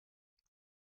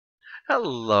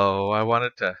Hello, I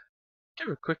wanted to give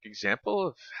a quick example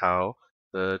of how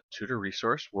the tutor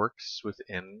resource works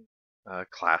within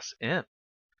ClassIn.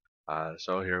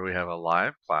 So here we have a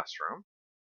live classroom,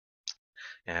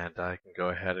 and I can go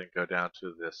ahead and go down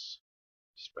to this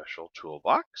special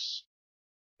toolbox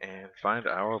and find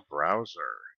our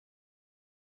browser.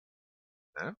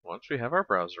 And once we have our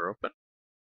browser open,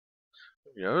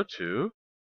 we go to,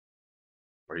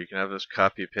 or you can have this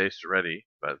copy paste ready,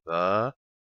 but the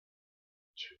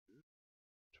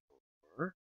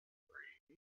tutor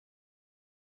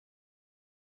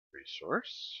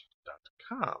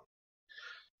resource.com.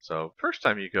 So first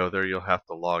time you go there, you'll have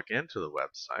to log into the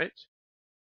website.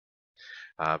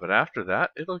 But after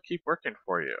that, it'll keep working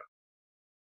for you.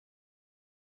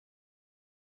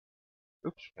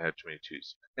 Oops, I had too many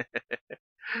twos.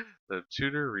 The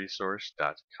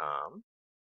tutorresource.com.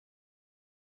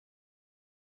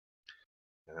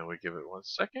 And then we give it 1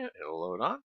 second, it'll load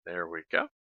on. There we go.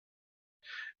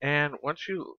 And once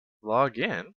you log in,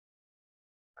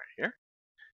 right here,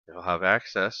 you'll have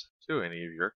access to any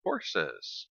of your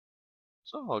courses.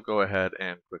 So I'll go ahead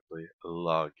and quickly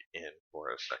log in for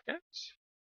a second.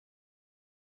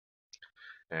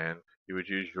 And you would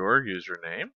use your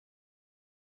username.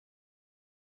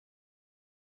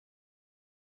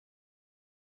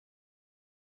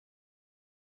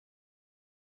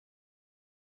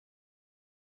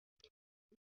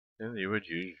 And you would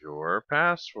use your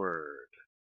password.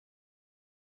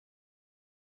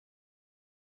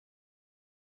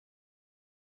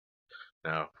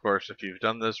 Now, of course, if you've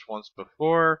done this once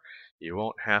before, you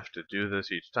won't have to do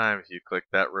this each time if you click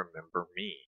that Remember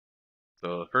Me.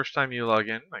 So the first time you log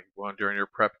in, like one during your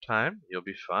prep time, you'll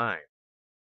be fine.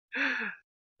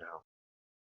 Now,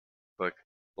 click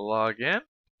Log In,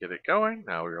 get it going.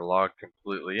 Now you're logged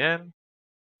completely in.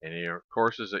 Any of your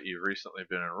courses that you've recently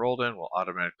been enrolled in will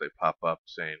automatically pop up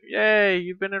saying, "Yay,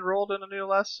 you've been enrolled in a new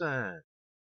lesson."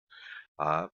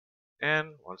 Uh,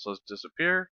 and once those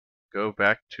disappear, go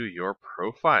back to your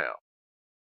profile.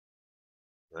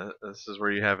 This is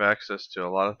where you have access to a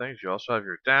lot of things. You also have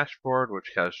your dashboard,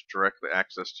 which has directly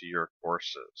access to your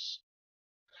courses.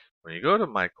 When you go to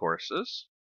My Courses,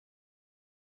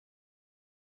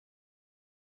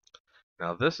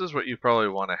 now this is what you probably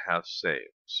want to have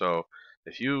saved. So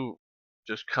if you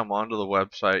just come onto the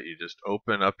website, you just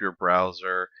open up your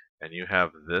browser, and you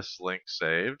have this link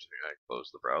saved. I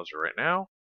close the browser right now,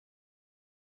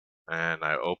 and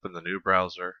I open the new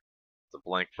browser, the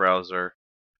blank browser.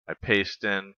 I paste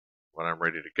in when I'm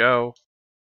ready to go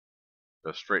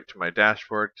straight to my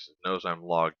dashboard because it knows I'm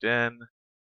logged in.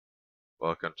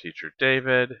 Welcome, Teacher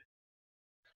David.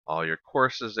 All your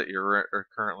courses that you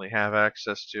currently have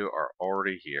access to are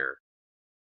already here.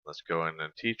 Let's go in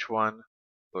and teach one.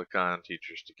 Click on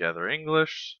Teachers Together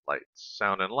English, Light,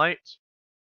 Sound, and Light.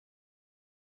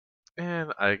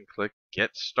 And I can click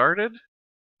Get Started,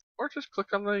 or just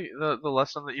click on the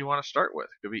lesson that you want to start with.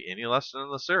 It could be any lesson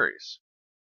in the series.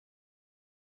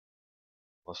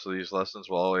 Most of these lessons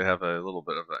will only have a little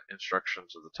bit of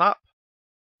instructions at the top,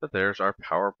 but there's our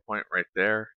PowerPoint right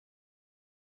there.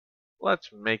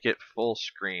 Let's make it full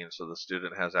screen so the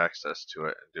student has access to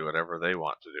it and do whatever they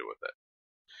want to do with it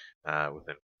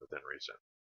within reason.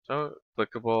 So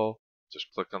clickable,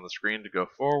 just click on the screen to go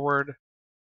forward.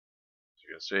 As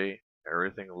you can see,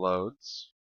 everything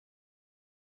loads.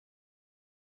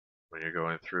 When you're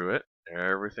going through it,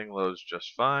 everything loads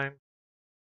just fine.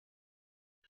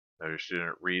 Have your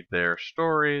student read their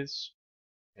stories,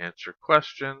 answer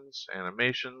questions,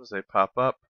 animations, they pop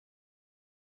up.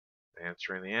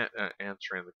 Answering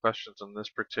the questions on this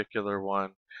particular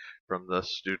one from the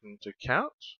student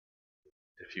account.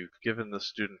 If you've given the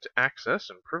student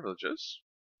access and privileges,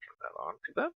 turn that on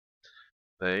for them,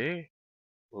 they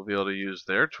will be able to use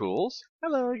their tools,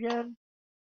 hello again,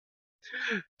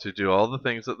 to do all the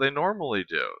things that they normally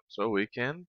do. So we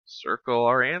can circle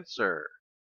our answer.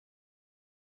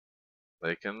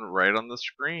 They can write on the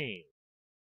screen.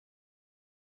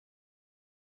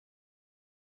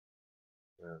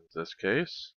 In this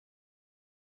case,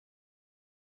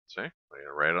 see, we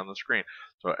can write on the screen.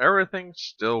 So everything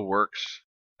still works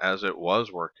as it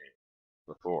was working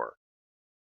before.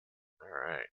 All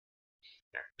right.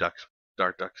 There,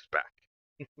 our duck's back.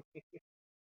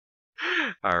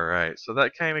 All right, so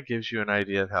that kind of gives you an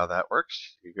idea of how that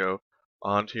works. You go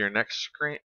on to your next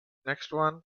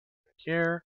one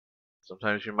here.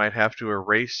 Sometimes you might have to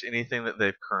erase anything that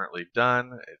they've currently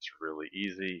done. It's really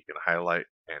easy. You can highlight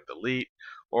and delete,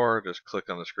 or just click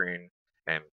on the screen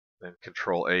and then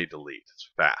Control A delete.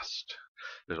 It's fast.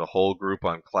 There's a whole group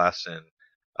on ClassIn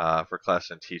for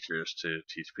ClassIn teachers to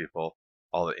teach people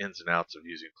all the ins and outs of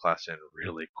using ClassIn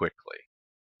really quickly.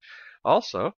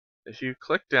 Also, if you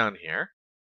click down here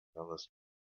on this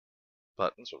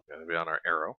button, so we're going to be on our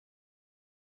arrow,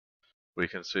 we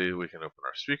can see we can open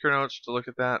our speaker notes to look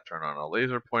at that, turn on a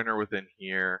laser pointer within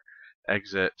here,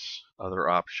 exit, other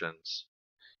options.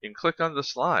 You can click on the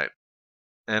slide.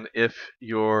 And if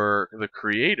the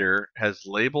creator has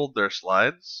labeled their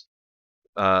slides,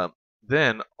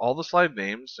 then all the slide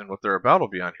names and what they're about will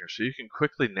be on here, so you can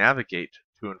quickly navigate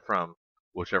to and from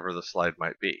whichever the slide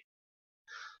might be.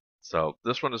 So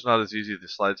this one is not as easy. The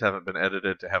slides haven't been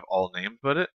edited to have all named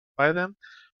by them,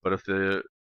 but if the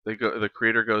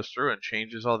creator goes through and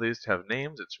changes all these to have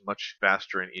names, it's much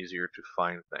faster and easier to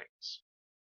find things.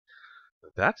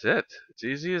 But that's it. It's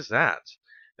easy as that.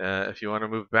 If you want to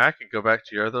move back and go back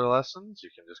to your other lessons,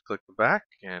 you can just click the back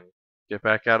and get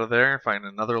back out of there and find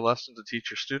another lesson to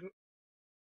teach your student.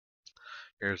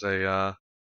 Here's a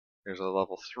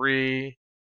level 3.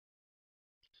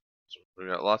 So we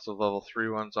got lots of level 3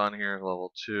 ones on here,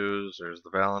 level 2s. There's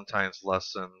the Valentine's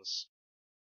lessons.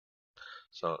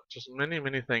 So just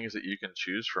many things that you can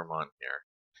choose from on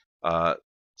here,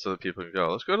 so that people can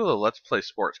go. Let's go to the Let's Play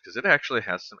Sports because it actually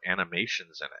has some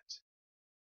animations in it.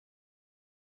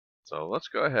 So let's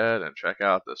go ahead and check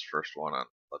out this first one on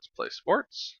Let's Play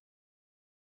Sports.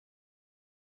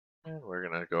 And we're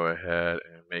going to go ahead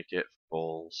and make it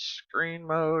full screen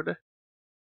mode.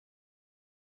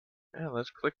 And let's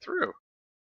click through.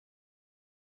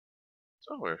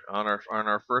 So we're on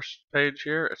our first page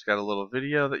here. It's got a little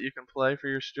video that you can play for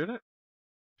your student.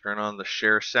 Turn on the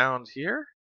share sound here.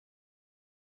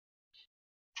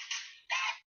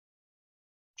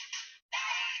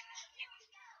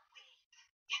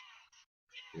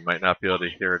 You might not be able to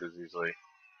hear it as easily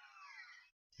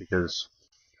because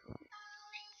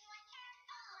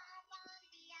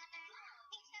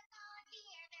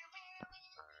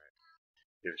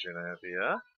gives you an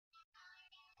idea.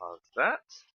 Pause that.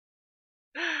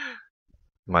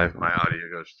 My audio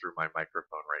goes through my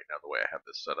microphone right now the way I have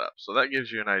this set up. So that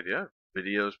gives you an idea.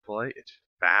 Videos play. It's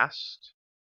fast.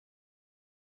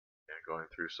 And going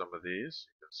through some of these,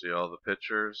 you can see all the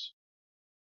pictures.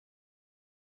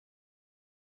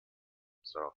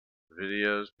 So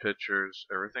videos, pictures,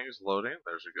 everything's loading.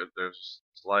 There's a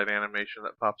slide animation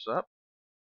that pops up.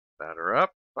 Batter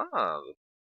up. The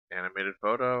animated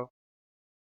photo.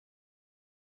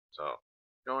 So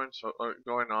going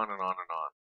on and on and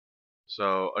on.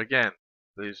 So again,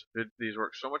 these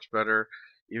work so much better.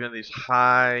 Even these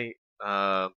high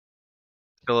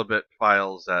kilobit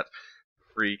files that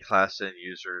free ClassIn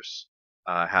users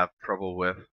have trouble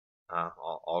with.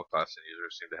 All ClassIn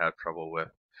users seem to have trouble with,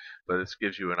 but this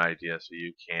gives you an idea so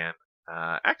you can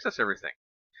access everything.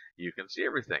 You can see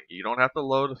everything. You don't have to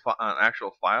load an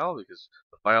actual file because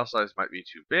the file size might be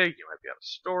too big. You might be out of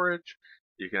storage.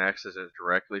 You can access it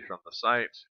directly from the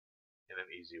site in an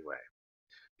easy way.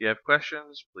 If you have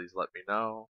questions, please let me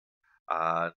know.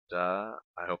 And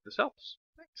I hope this helps.